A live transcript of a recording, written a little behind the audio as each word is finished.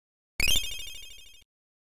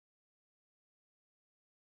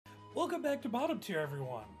Welcome back to Bottom Tier,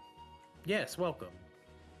 everyone. Yes, welcome.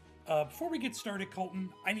 Before we get started, Colton,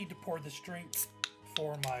 I need to pour this drink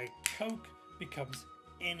before my Coke becomes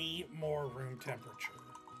any more room temperature.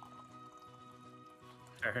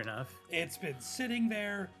 Fair enough. It's been sitting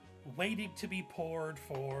there, waiting to be poured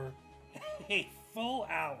for a full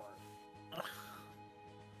hour.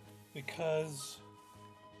 Because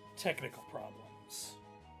technical problems.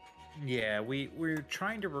 Yeah, we're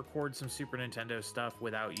trying to record some Super Nintendo stuff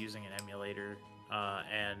without using an emulator,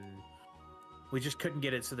 and we just couldn't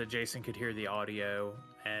get it so that Jason could hear the audio,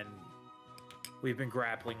 and we've been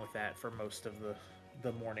grappling with that for most of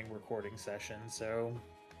the morning recording session, so...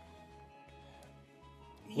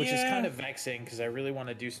 Which is kind of vexing, because I really want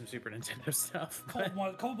to do some Super Nintendo stuff.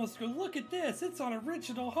 Colt must go, look at this, it's on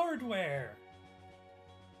original hardware!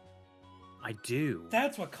 I do.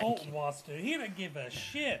 That's what Colton wants to do. He doesn't give a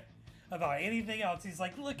shit about anything else. He's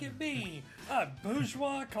like, look at me, I'm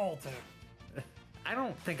bourgeois Colton. I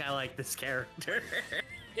don't think I like this character.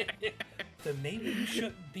 Then maybe you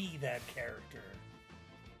shouldn't be that character.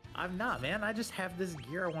 I'm not, man. I just have this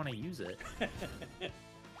gear. I want to use it.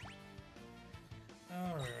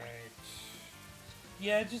 Alright.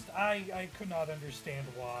 Yeah, I could not understand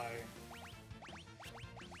why.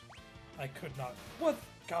 I could not. What?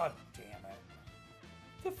 God damn it.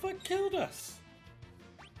 The fuck killed us?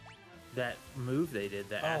 That move they did,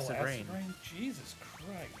 that acid rain. Jesus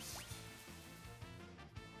Christ.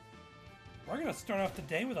 We're gonna start off the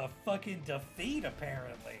day with a fucking defeat,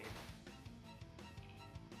 apparently.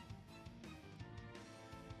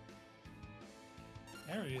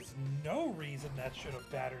 There is no reason that should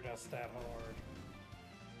have battered us that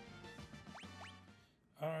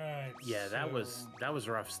hard. Alright. Yeah, so... that was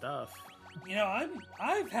rough stuff. You know,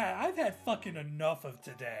 I've had fucking enough of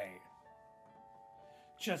today.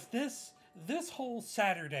 Just this whole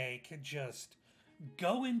Saturday could just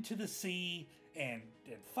go into the sea and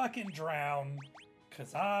fucking drown,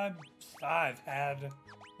 cause I've had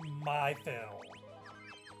my fill.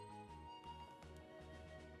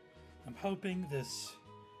 I'm hoping this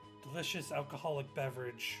delicious alcoholic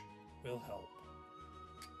beverage will help.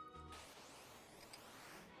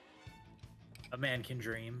 A man can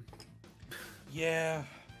dream. Yeah.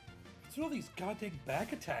 It's all these goddamn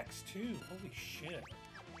back attacks, too. Holy shit.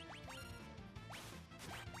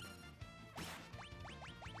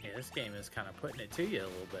 Yeah, this game is kind of putting it to you a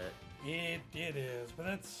little bit. It is, but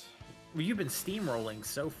that's... Well, you've been steamrolling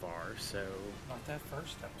so far, so... Not that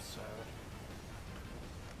first episode.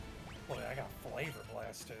 Boy, I got flavor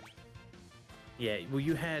blasted. Yeah, well,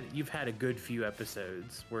 you've had a good few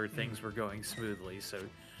episodes where things were going smoothly, so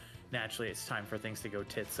naturally it's time for things to go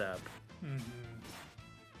tits up. Mm-hmm.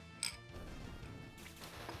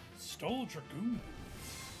 Stole Dragoons.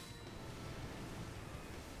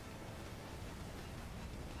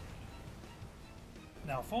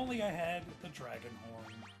 Now, if only I had the Dragon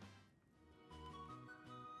Horn.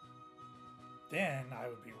 Then I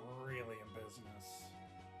would be really in business.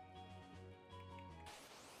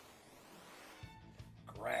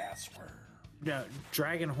 Grassworm. Now,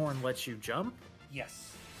 Dragon Horn lets you jump?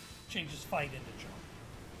 Yes. Changes fight into jump.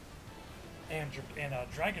 And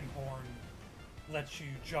Dragon Horn lets you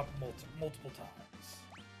jump multiple times.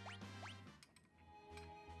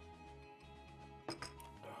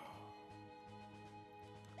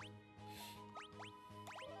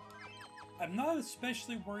 I'm not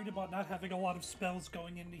especially worried about not having a lot of spells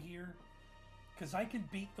going into here, because I can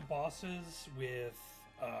beat the bosses with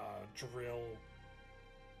drill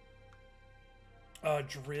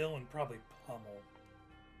and probably pummel.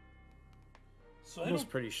 So It was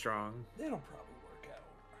pretty strong. It'll probably work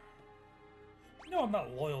out. No, I'm not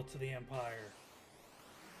loyal to the Empire.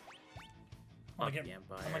 I'm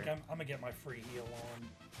gonna get my free heal on.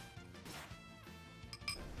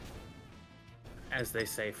 As they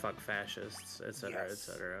say, fuck fascists, etc., Yes.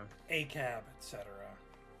 etc. ACAB, etc.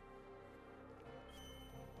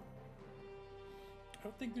 I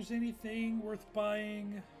don't think there's anything worth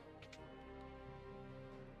buying.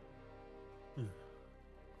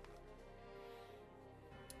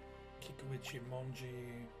 Kikuichi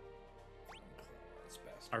Monji.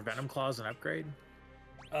 Are Venom Claws an upgrade?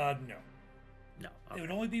 No. No. Okay. It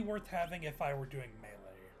would only be worth having if I were doing melee.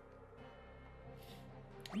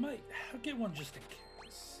 I'll get one just in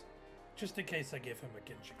case. Just in case I give him a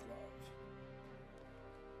Genji Glove.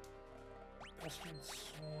 Bastard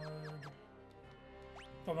Sword.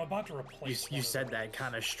 So I'm about to replace You said that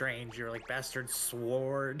kind of strange. You're like, Bastard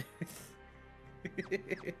Sword.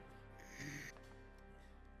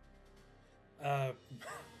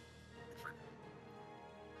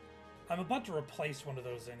 I'm about to replace one of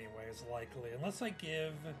those anyways, likely. Unless I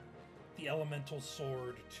give the elemental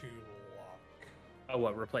sword to lock. Oh,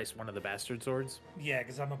 what? Replace one of the bastard swords? Yeah,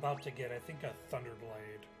 because I'm about to get, I think, a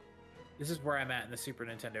Thunderblade. This is where I'm at in the Super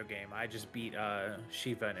Nintendo game. I just beat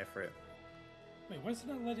Shiva and Ifrit. Wait, why is it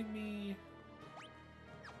not letting me...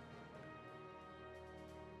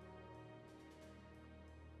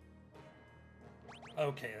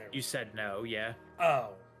 Okay, there we You said no, yeah. Oh.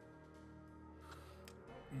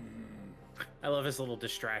 I love his little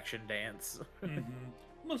distraction dance.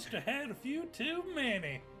 Must have had a few too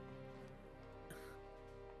many.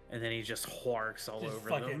 And then he just wharks all Just over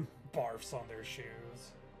fucking them. barfs on their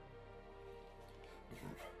shoes.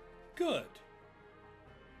 Good.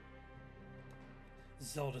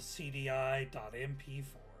 Zelda CDI.mp4.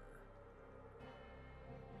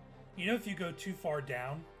 You know, if you go too far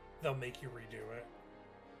down, they'll make you redo it.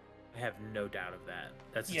 I have no doubt of that.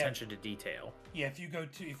 That's Yeah. attention to detail. Yeah, if you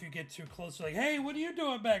get too close, like, hey, what are you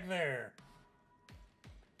doing back there?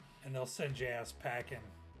 And they'll send your ass packing.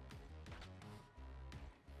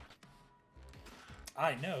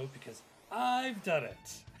 I know because I've done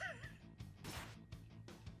it.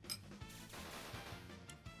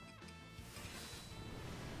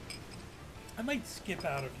 I might skip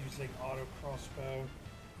out of using auto crossbow.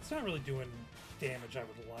 It's not really doing damage I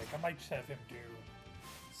would like. I might just have him do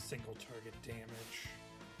single target damage.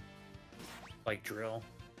 Like drill.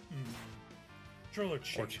 Drill or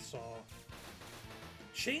chainsaw.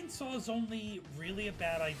 Chainsaw is only really a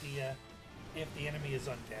bad idea if the enemy is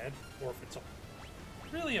undead, or if it's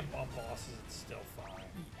really on bosses, it's still fine.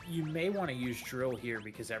 You may want to use drill here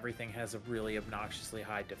because everything has a really obnoxiously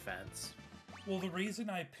high defense. Well, the reason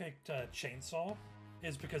I picked chainsaw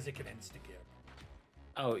is because it can insta-give.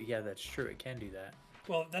 Oh, yeah, that's true. It can do that.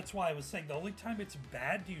 Well, that's why I was saying the only time it's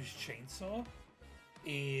bad to use chainsaw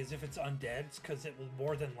is if it's undead, because it will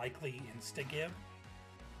more than likely insta-give,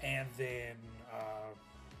 and then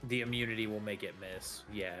The immunity will make it miss.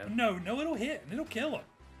 Yeah. no, it'll hit and it'll kill them.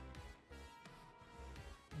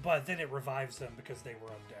 But then it revives them because they were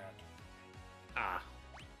undead. Ah.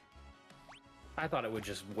 I thought it would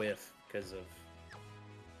just whiff because of...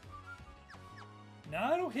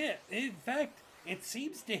 No, it'll hit. In fact, it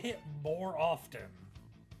seems to hit more often.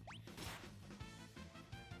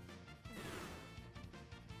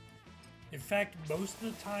 In fact, most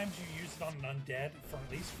of the times you use it on an undead, for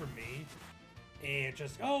at least for me, it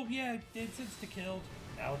just, oh yeah, it's insta-killed.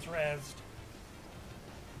 Now it's rezzed.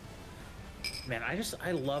 Man,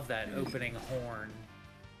 I love that opening horn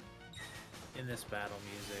in this battle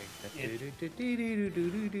music.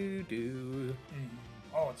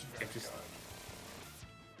 Oh, it's very good.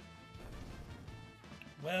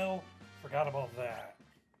 Well, forgot about that.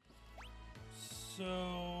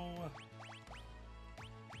 So...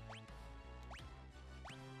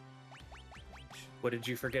 What did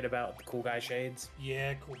you forget about the cool guy shades?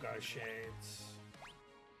 Yeah, cool guy shades.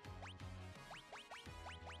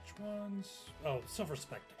 Which ones? Oh, silver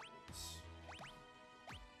spectacles.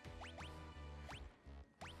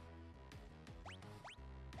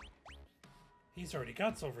 He's already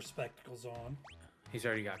got silver spectacles on. He's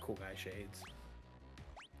already got cool guy shades.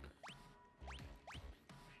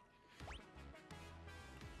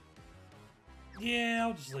 Yeah,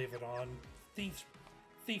 I'll just leave it on. Thief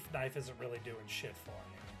knife isn't really doing shit for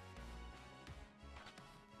me.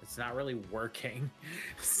 It's not really working,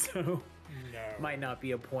 so No. might not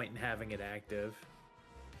be a point in having it active.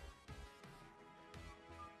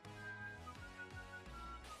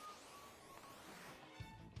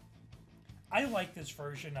 I like this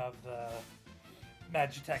version of the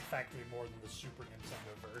Magitech Factory more than the Super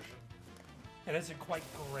Nintendo version. It isn't quite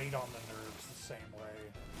great on the nerves the same way.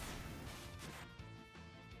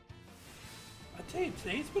 I tell you,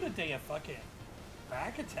 today's been a day of fucking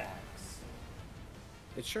back attacks.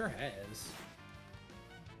 It sure has.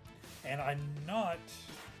 And I'm not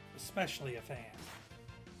especially a fan.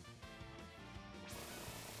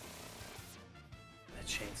 That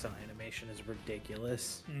chainsaw animation is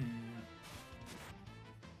ridiculous.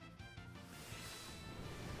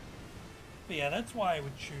 But yeah, that's why I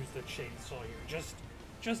would choose the chainsaw here,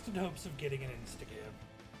 just in hopes of getting an insta-give.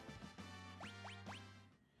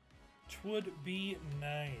 Would be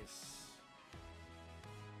nice.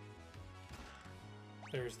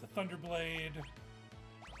 There's the Thunderblade.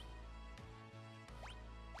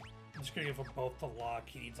 I'm just gonna give him both the lock.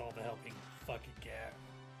 He needs all the help he can fucking get.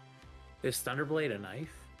 Is Thunderblade a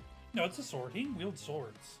knife? No, it's a sword. He can wield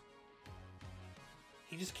swords.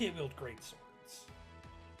 He just can't wield great swords.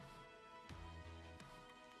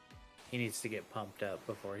 He needs to get pumped up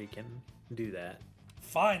before he can do that.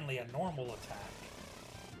 Finally, a normal attack.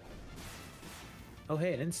 Oh,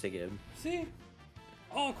 hey, an insta-give. See?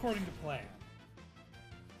 All according to plan.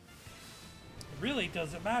 really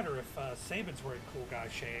doesn't matter if Saban's wearing cool guy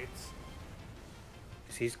shades.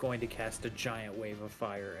 He's going to cast a giant wave of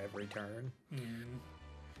fire every turn.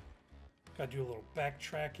 Gotta do a little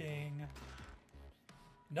backtracking.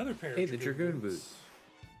 Another pair Hey, of the Dragoon boots.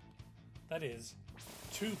 That is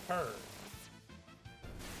 2 per.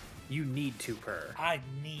 You need 2 per. I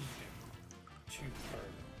need 2 per.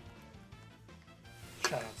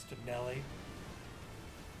 Shoutouts to Nelly.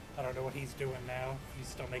 I don't know what he's doing now. He's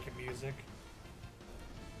still making music.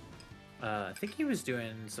 I think he was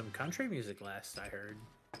doing some country music last I heard.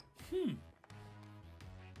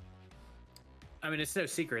 I mean, it's no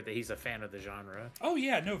secret that he's a fan of the genre. Oh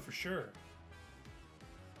yeah, no, for sure.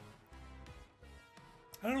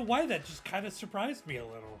 I don't know why that just kind of surprised me a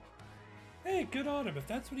little. Hey, good on him. If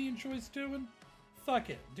that's what he enjoys doing,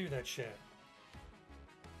 fuck it. Do that shit.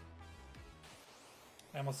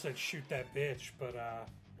 I almost said shoot that bitch, but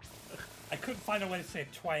I couldn't find a way to say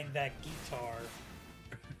twang that guitar.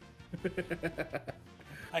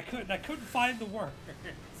 I couldn't find the words.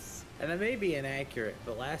 And that may be inaccurate,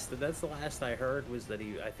 but that's the last I heard was that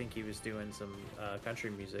I think he was doing some country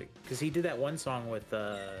music, because he did that one song with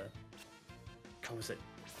how was it?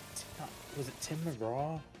 Was it Tim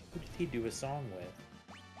McGraw? Who did he do a song with?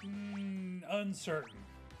 Uncertain.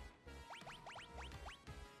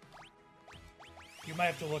 You might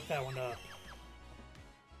have to look that one up.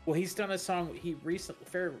 Well, he's done a song. He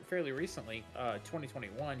fairly recently,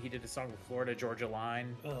 2021. He did a song with Florida Georgia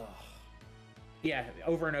Line. Ugh. Yeah,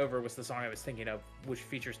 Over and Over was the song I was thinking of, which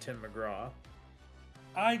features Tim McGraw.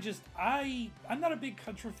 I'm not a big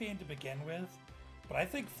country fan to begin with, but I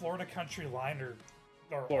think Florida Country Line are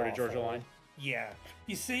Florida awful. Georgia Line. Yeah.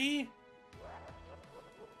 You see?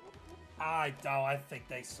 I think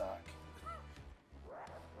they suck.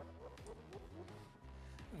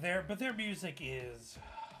 But their music is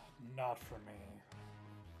not for me.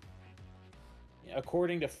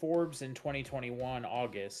 According to Forbes in 2021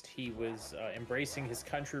 August, he was embracing his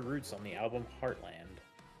country roots on the album Heartland.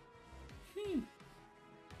 I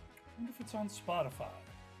wonder if it's on Spotify.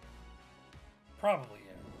 Probably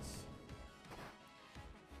is.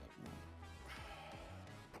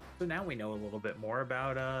 So now we know a little bit more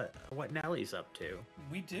about what Nelly's up to.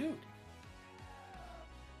 We do.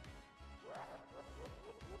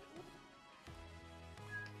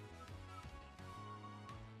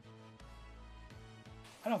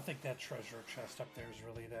 I don't think that treasure chest up there is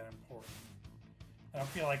really that important. I don't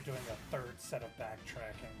feel like doing a third set of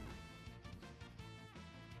backtracking.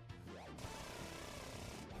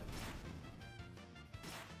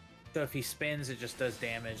 So if he spins, it just does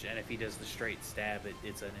damage, and if he does the straight stab,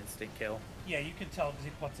 it's an instant kill. Yeah, you can tell because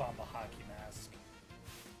he puts on the hockey mask.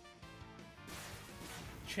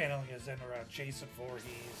 Channeling his inner Jason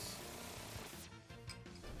Voorhees.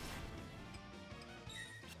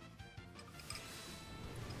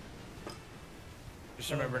 Just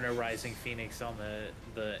remember, no Rising Phoenix on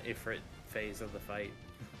the Ifrit phase of the fight.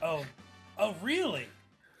 Oh really?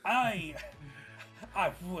 I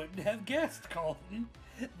wouldn't have guessed, Colton.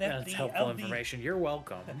 That's helpful information. You're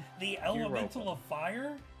welcome. The elemental of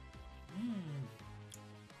fire?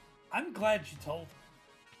 I'm glad you told me.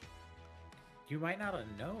 You might not have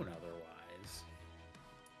known otherwise.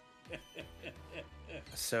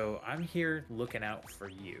 So I'm here looking out for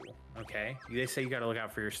you, okay? They say you got to look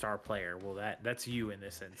out for your star player. Well, that's you in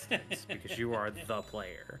this instance because you are the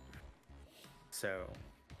player. So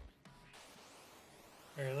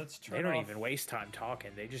here, let's turn. They don't even waste time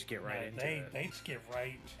talking. They just get right into it. They just get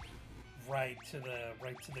right to the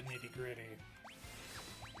nitty gritty.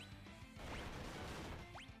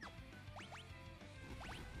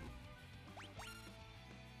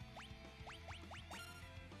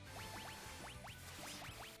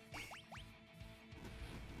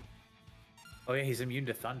 Oh yeah, he's immune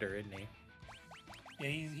to thunder, isn't he? Yeah,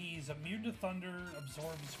 he's immune to thunder,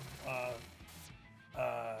 absorbs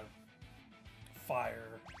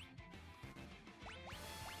fire.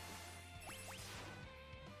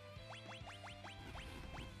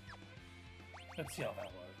 Let's see how that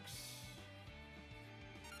works.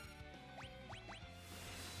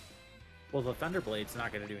 Well, the Thunderblade's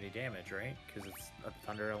not going to do any damage, right? Because it's a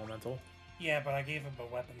thunder elemental. Yeah, but I gave him a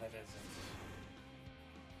weapon that isn't.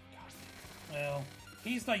 God. Well,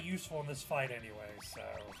 he's not useful in this fight anyway, so...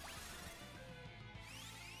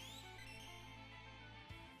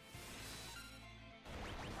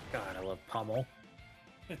 God, I love Pummel.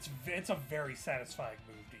 It's a very satisfying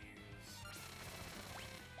move to use.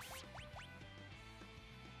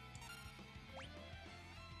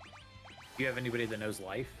 Do you have anybody that knows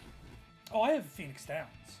life? Oh, I have Phoenix Downs.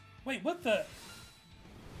 Wait, what the...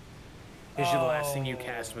 Because the last thing you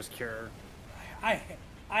cast was Cure. I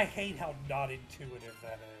I hate how not intuitive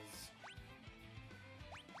that is.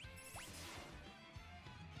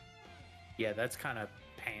 Yeah, that's kind of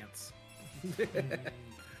pants.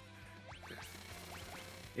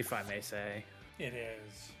 If I may say. It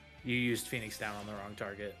is. You used Phoenix Down on the wrong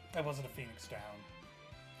target. That wasn't a Phoenix Down.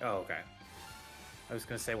 Oh, okay. I was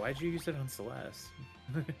going to say, why'd you use it on Celeste?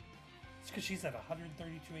 It's because she's at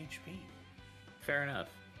 132 HP. Fair enough.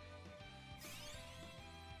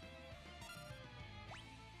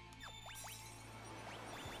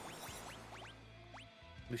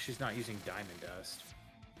 At least she's not using Diamond Dust.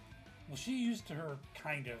 Well, she used her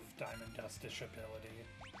kind of Diamond Dustish ability.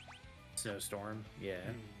 Snowstorm, yeah.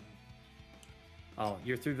 Oh,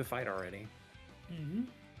 you're through the fight already. Mm-hmm.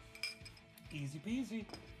 Easy peasy.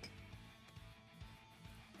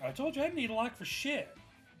 I told you I didn't need a lock for shit.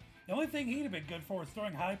 The only thing he'd have been good for is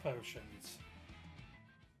throwing high potions.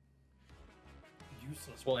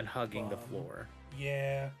 Useless. Well, and hugging the floor.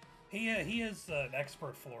 Yeah. He is an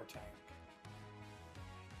expert floor tank.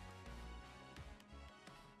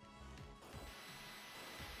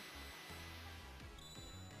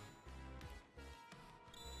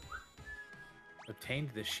 Obtained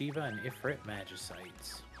the Shiva and Ifrit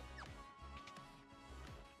Magicites.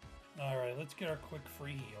 Alright, let's get our quick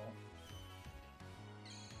free heal.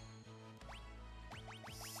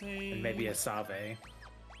 Save. And maybe a Save. Alright.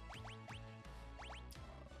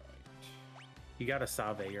 You got a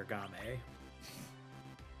Save or Game.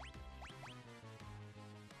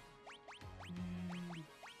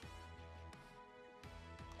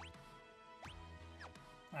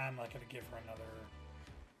 I'm not going to give her another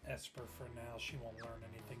Esper for now. She won't learn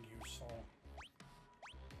anything useful.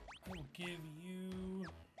 I will give you...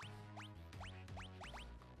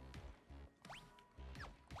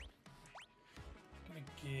 I'm going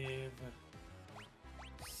to give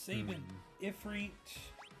Sabin Ifrit,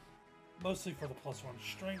 mostly for the +1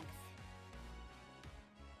 strength.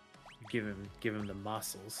 Give him the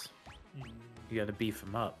muscles. You got to beef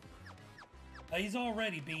him up. He's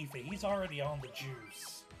already beefy. He's already on the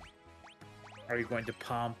juice. Are you going to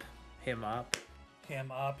pump him up? Him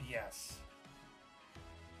up, yes.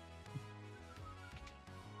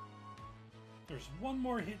 There's one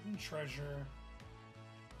more hidden treasure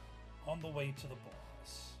on the way to the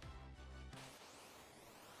boss.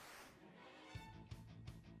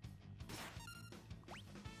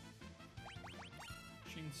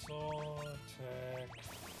 Chainsaw attack.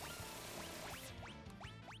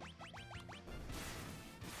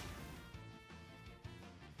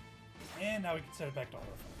 And now we can set it back to auto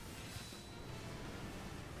fight.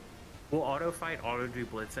 Will auto fight auto do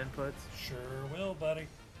blitz inputs? Sure will, buddy.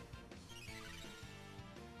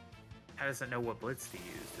 How does it know what blitz to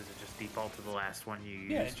use? Does it just default to the last one you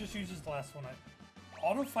used? Yeah, it just uses the last one.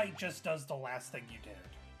 Auto fight just does the last thing you did.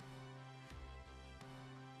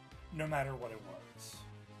 No matter what it was.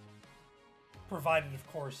 Provided, of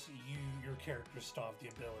course, your character still have the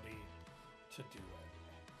ability to do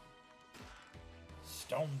it.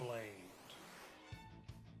 Stoneblade.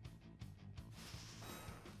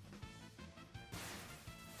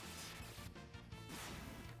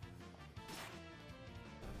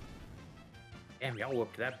 Damn, y'all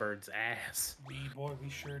whooped that bird's ass. Boy, we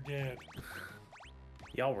sure did.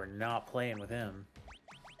 Y'all were not playing with him.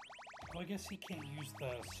 Well, I guess he can't use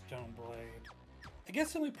the Stoneblade. I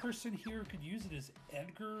guess the only person here who could use it is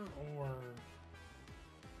Edgar or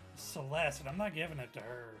Celeste, and I'm not giving it to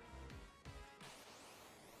her.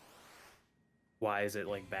 Why is it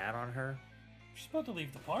like bad on her? She's about to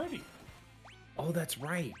leave the party. Oh, that's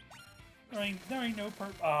right. There ain't no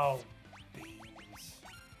oh, beans.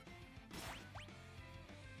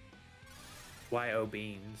 Why oh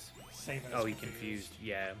beans? Saving us Oh, he confused.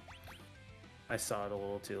 Yeah. I saw it a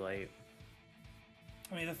little too late.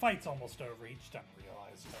 I mean, the fight's almost over. He just doesn't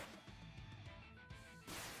realize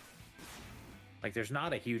it. Like, there's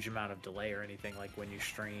not a huge amount of delay or anything like when you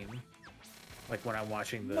stream. Like when I'm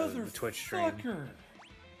watching the Twitch stream. Motherfucker!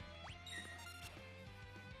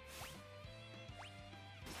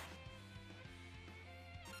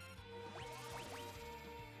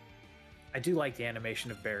 I do like the animation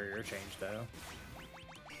of barrier change, though.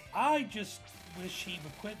 I just wish he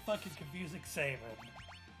would quit fucking confusing Sabin.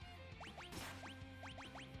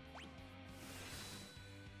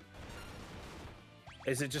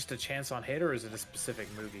 Is it just a chance on hit, or is it a specific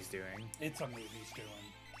move he's doing? It's a move he's doing.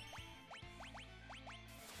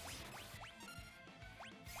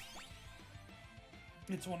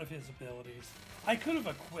 It's one of his abilities. I could have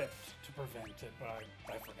equipped to prevent it, but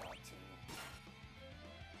I forgot to.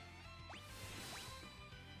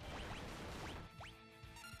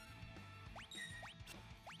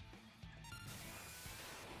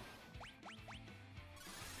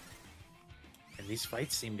 these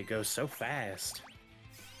fights seem to go so fast.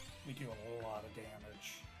 We do a lot of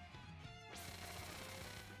damage.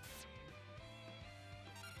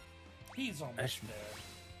 He's almost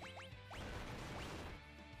dead.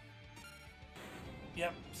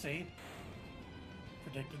 Yep, see?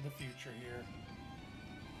 Predicted the future here.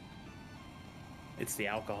 It's the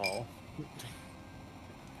alcohol.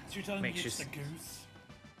 So you're telling me Makes it's you the goose?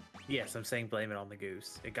 Yes, I'm saying blame it on the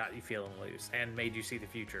goose. It got you feeling loose and made you see the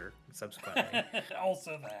future subsequently.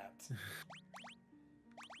 Also that.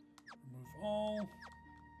 Remove all.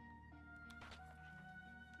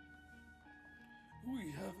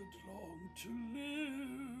 We haven't long to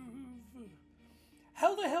live.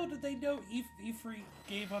 How the hell did they know Ifrit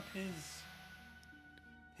gave up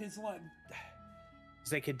his line?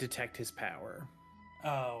 They could detect his power.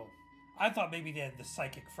 Oh, I thought maybe they had the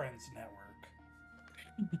Psychic Friends Network.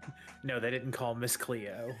 No, they didn't call Miss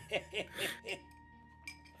Cleo.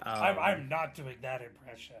 I'm not doing that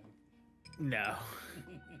impression. No.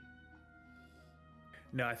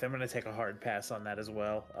 No, I think I'm going to take a hard pass on that as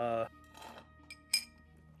well.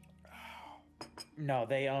 No,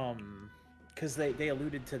 they, because they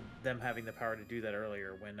alluded to them having the power to do that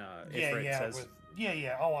earlier when, Ifrit says...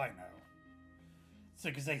 Oh, I know. So,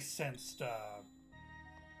 because they sensed,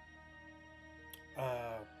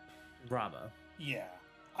 Rama. Yeah.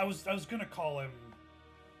 I was gonna call him,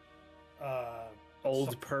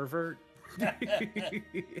 Old pervert?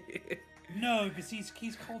 No, because he's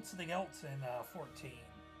called something else in, 14.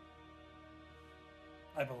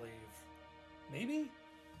 I believe. Maybe?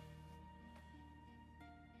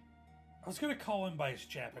 I was gonna call him by his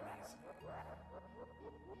Japanese name.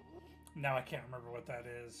 Now I can't remember what that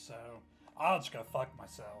is, so I'll just go fuck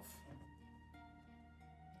myself.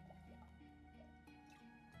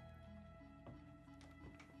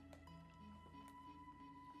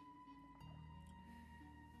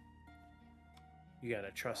 You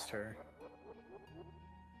gotta trust her.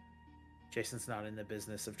 Jason's not in the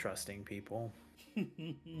business of trusting people.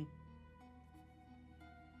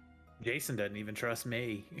 Jason doesn't even trust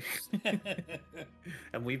me.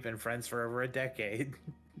 And we've been friends for over a decade.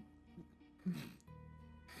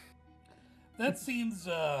 That seems,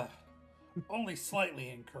 only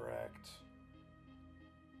slightly incorrect.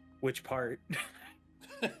 Which part?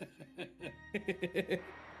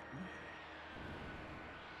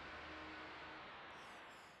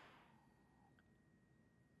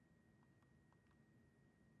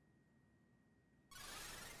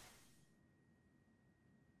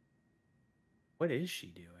 What is she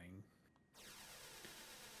doing?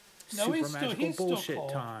 No, Super he's magical still bullshit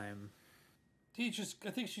called. Time. I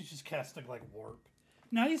think she's just casting like warp.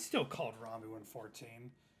 No, he's still called Ramu in 14.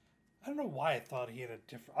 I don't know why I thought he had a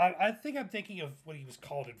different. I think I'm thinking of what he was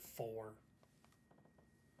called in 4.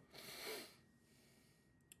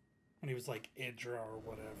 When he was like Idra or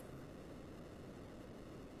whatever.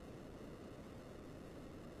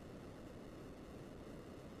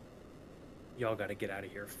 Y'all gotta get out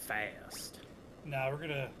of here fast. Nah, we're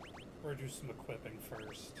gonna do some equipping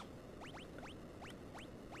first.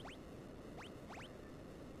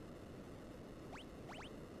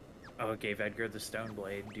 Oh, it gave Edgar the stone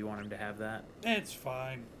blade. Do you want him to have that? It's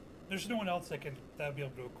fine. There's no one else that would be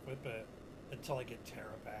able to equip it until I get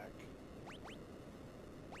Terra back.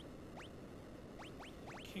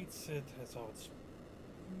 Kate Sith has all its.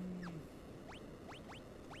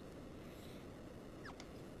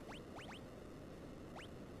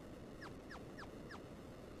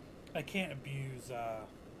 I can't abuse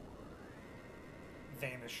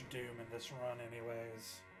Vanish Doom in this run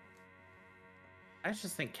anyways. I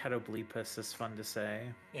just think Catoblepaaaah is fun to say.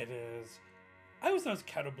 It is. I always thought it was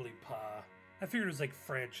Catoblepaaaah. I figured it was like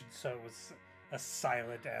French, and so it was a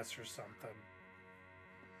silent S or something.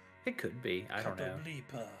 It could be. I don't know.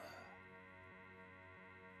 Catoblepaaaah.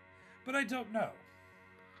 But I don't know.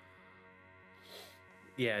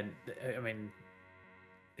 Yeah, I mean,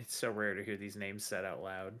 it's so rare to hear these names said out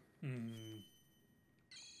loud. Alright,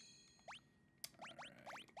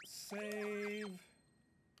 save.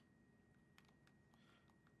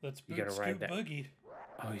 Let's You gotta boot ride Scoot that. Boogie.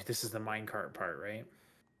 Oh, this is the minecart part, right?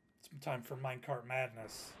 It's time for Minecart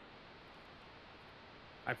Madness.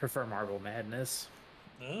 I prefer Marble Madness.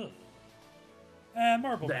 Ugh.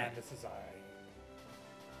 Marble Madness is alright.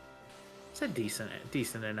 It's a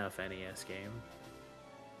decent enough NES game.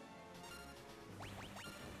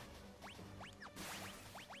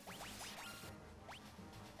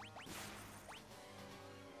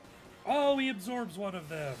 Oh, he absorbs one of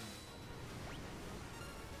them.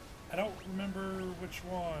 I don't remember which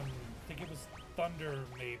one. I think it was Thunder,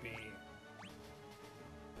 maybe.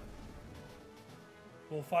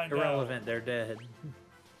 We'll find out. Irrelevant, they're dead.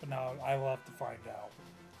 But now I will have to find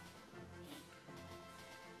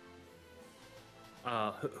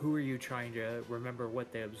out. Who are you trying to remember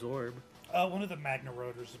what they absorb? One of the Magna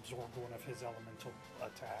Rotors absorbed one of his elemental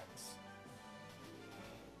attacks.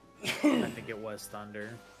 I think it was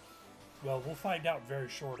Thunder. Well, we'll find out in very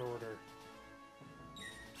short order.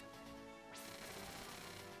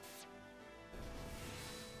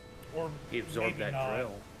 Or He absorbed maybe that not.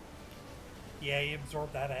 drill. Yeah, he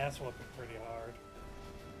absorbed that ass whooping pretty hard.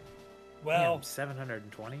 Well, Damn,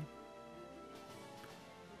 720?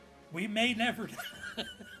 we may never.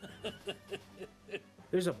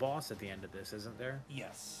 There's a boss at the end of this, isn't there?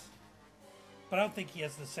 Yes. But I don't think he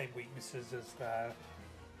has the same weaknesses as the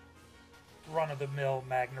run-of-the-mill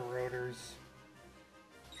Magna Rotors.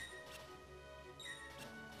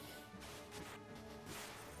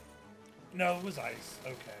 No, it was ice.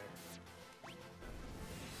 Okay.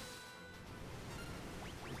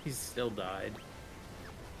 He's still died.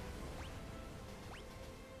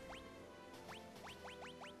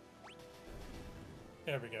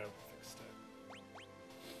 There we go. Fixed it.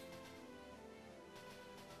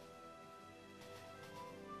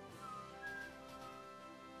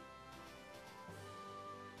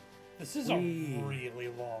 This is a really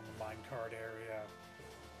long minecart area.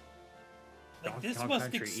 Like, this Donkey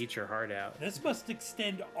must Country, eat your heart out. this must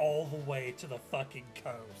extend all the way to the fucking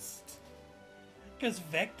coast. Because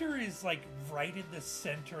Vector is, like, right in the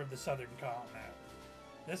center of the southern continent.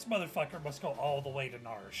 This motherfucker must go all the way to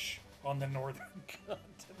Narsh on the northern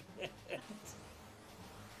continent.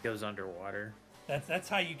 Goes underwater. That's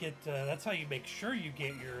how you get. That's how you make sure you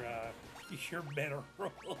get your minerals.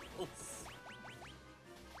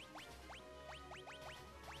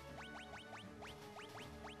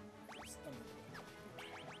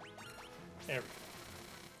 There we go.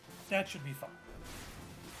 That should be fine.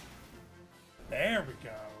 There we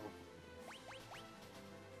go.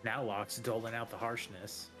 Now Locke's doling out the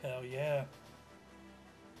harshness. Hell yeah.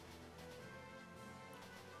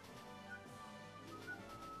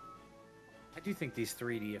 I do think these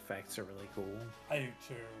 3D effects are really cool. I do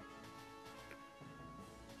too.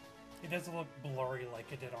 It doesn't look blurry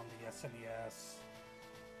like it did on the SNES.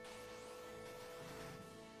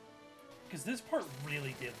 Because this part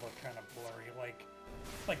really did look kind of blurry,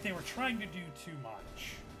 like they were trying to do too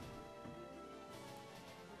much.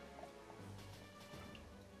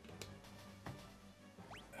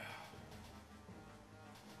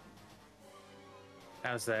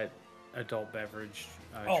 How's that adult beverage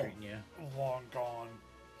treating you? Long gone.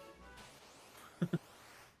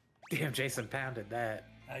 Damn, Jason pounded that.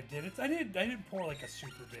 I did it. I didn't pour like a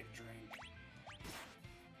super big drink.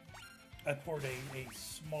 I poured a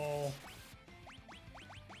small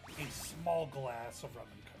glass of rum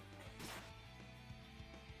and coke.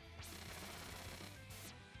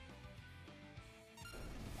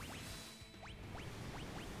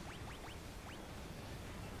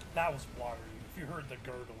 That was water. If you heard the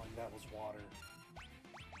gurgling, that was water.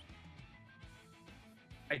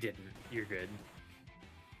 I didn't. You're good.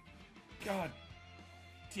 God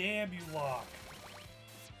damn you, Locke.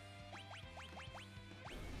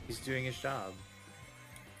 He's doing his job.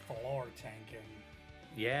 Floor tanking.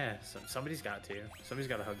 Yeah, somebody's got to. Somebody's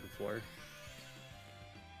got to hug the floor.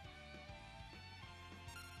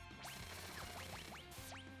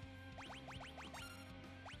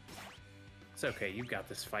 It's okay. You've got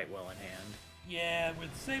this fight well in hand. Yeah,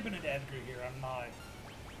 with Sabin and Edgar here, I'm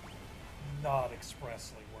not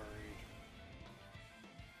expressly worried.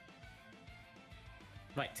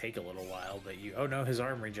 Might take a little while, but you... Oh no, his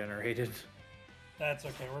arm regenerated. That's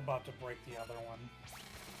okay, we're about to break the other one.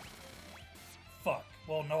 Fuck.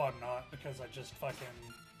 Well, no I'm not, because I just fucking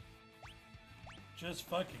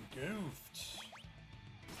goofed.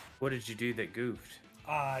 What did you do that goofed?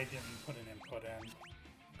 I didn't put an input in.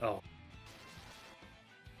 Oh.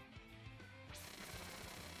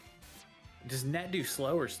 Does net do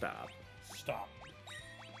slow or stop? Stop.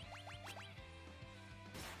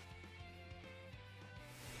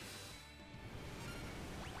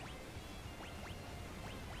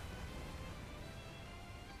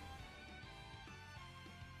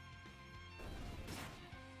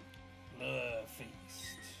 Feast.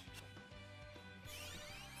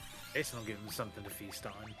 Jason will give him something to feast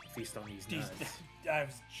on. Feast on these nuts. I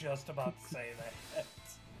was just about to say that.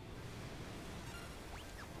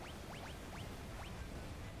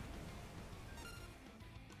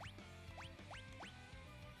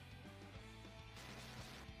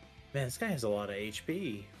 Man, this guy has a lot of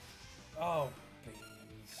HP. Oh,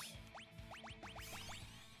 beans.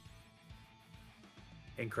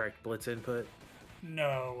 Incorrect blitz input.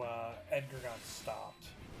 No, Edgar got stopped.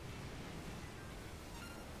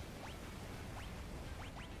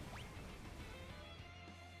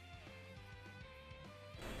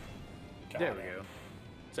 There we go.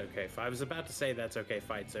 It's okay. I was about to say that's okay,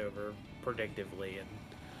 fight's over, predictively, and,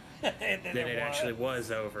 And then it actually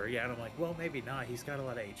was over. Yeah, and I'm like, well, maybe not. He's got a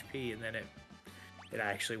lot of HP, and then it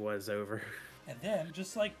actually was over. And then,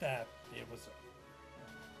 just like that, it was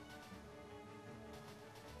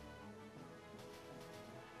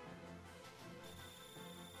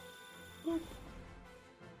over.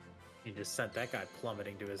 He just sent that guy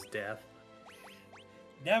plummeting to his death.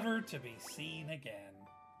 Never to be seen again.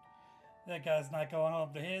 That guy's not going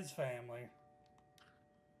home to his family.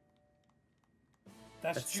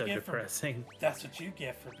 That's what you so get depressing. That's what you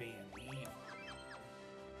get for being evil.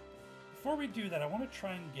 Before we do that, I want to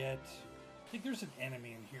try and get... I think there's an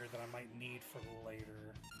enemy in here that I might need for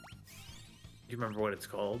later. Do you remember what it's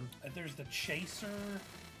called? There's the Chaser,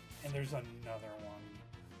 and there's another one.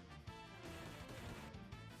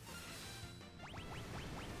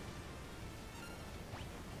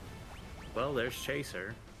 Well, there's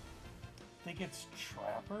Chaser. I think it's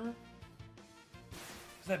Trapper.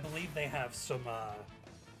 Because I believe they have some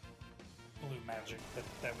blue magic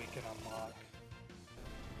that we can unlock.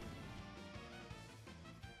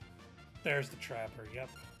 There's the Trapper, yep.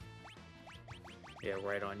 Yeah,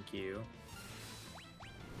 right on cue.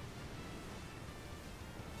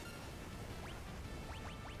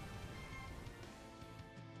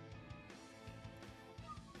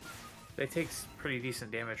 They take pretty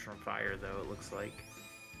decent damage from fire, though, it looks like.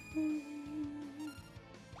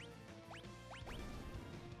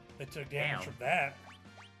 They took damage from that.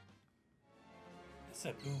 I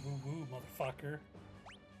said boo boo boo, motherfucker.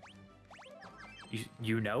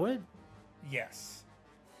 You know it? Yes.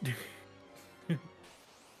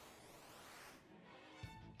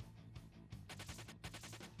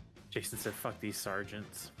 Jason said, fuck these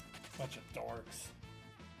sergeants. Bunch of dorks.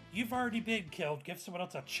 You've already been killed. Give someone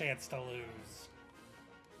else a chance to lose.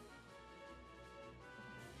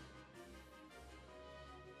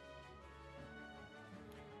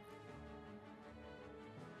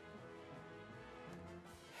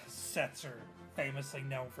 Setzer, famously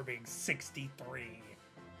known for being 63.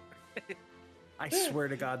 I swear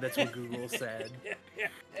to God, that's what Google said.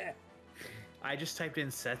 I just typed in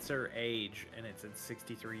Setzer age, and it said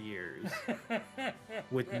 63 years.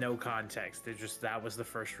 With no context. That was the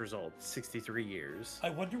first result. 63 years. I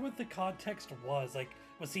wonder what the context was. Like,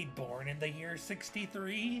 was he born in the year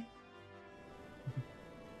 63?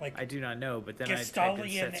 Like, I do not know, but then I typed in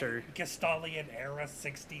Setzer... Gestalian era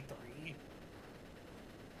 63?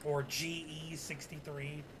 Or GE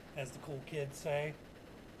 63, as the cool kids say.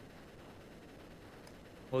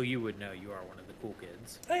 Well, you would know. You are one of the cool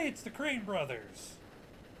kids. Hey, it's the Crane Brothers.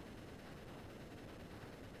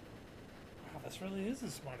 Wow, this really is the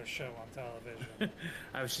smartest show on television.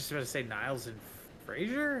 I was just about to say Niles and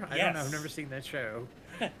Frasier? I Yes. don't know. I've never seen that show.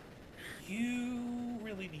 You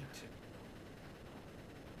really need to.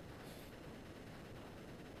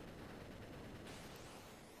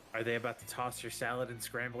 Are they about to toss your salad and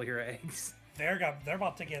scramble your eggs? They're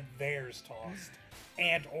about to get theirs tossed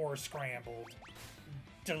and or scrambled.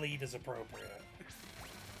 Delete is appropriate.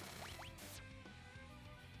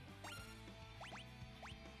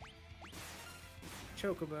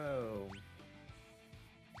 Chocobo.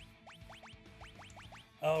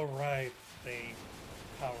 Oh, right. They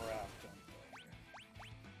power out, don't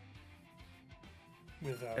they?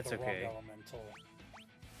 With That's the okay. Rogue Elemental.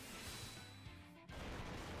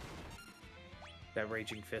 That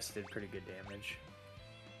Raging Fist did pretty good damage.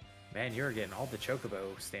 Man, you're getting all the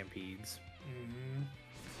Chocobo stampedes. Mm-hmm.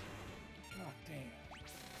 God damn.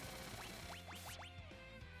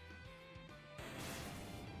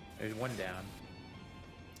 There's one down.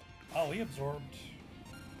 Oh, he absorbed.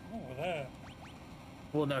 Oh, with that.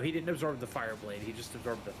 Well, no, he didn't absorb the Fire Blade. He just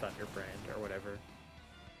absorbed the Thunder Brand, or whatever.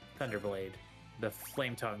 Thunderblade. The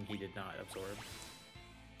Flame Tongue he did not absorb.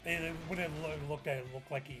 It would have looked at it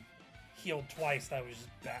looked like he healed twice. That was just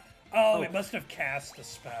bad. Oh, it must have cast a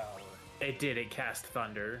spell. It did. It cast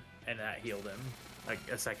Thunder, and that healed him like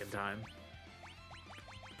a second time.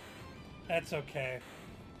 That's okay.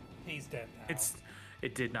 He's dead now.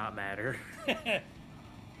 It did not matter.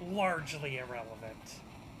 Largely irrelevant.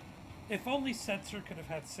 If only Setzer could have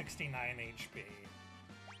had 69 HP.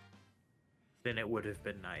 Then it would have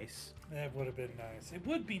been nice. That would have been nice. It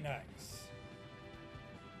would be nice.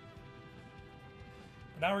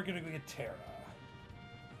 But now we're going to go get Terra.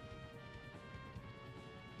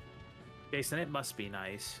 Jason, it must be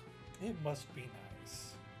nice It must be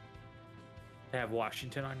nice. to have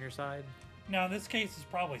Washington on your side. Now, in this case, it's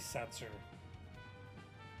probably Setzer.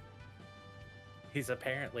 He's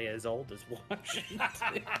apparently as old as Washington.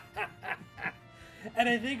 And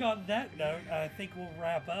I think on that note, I think we'll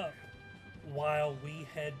wrap up. while we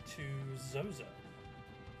head to Zozo.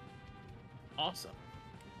 Awesome.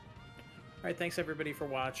 All right, thanks everybody for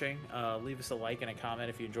watching. Leave us a like and a comment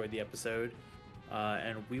if you enjoyed the episode.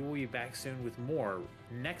 And we will be back soon with more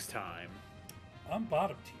next time I'm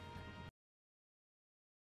Bottom Tier.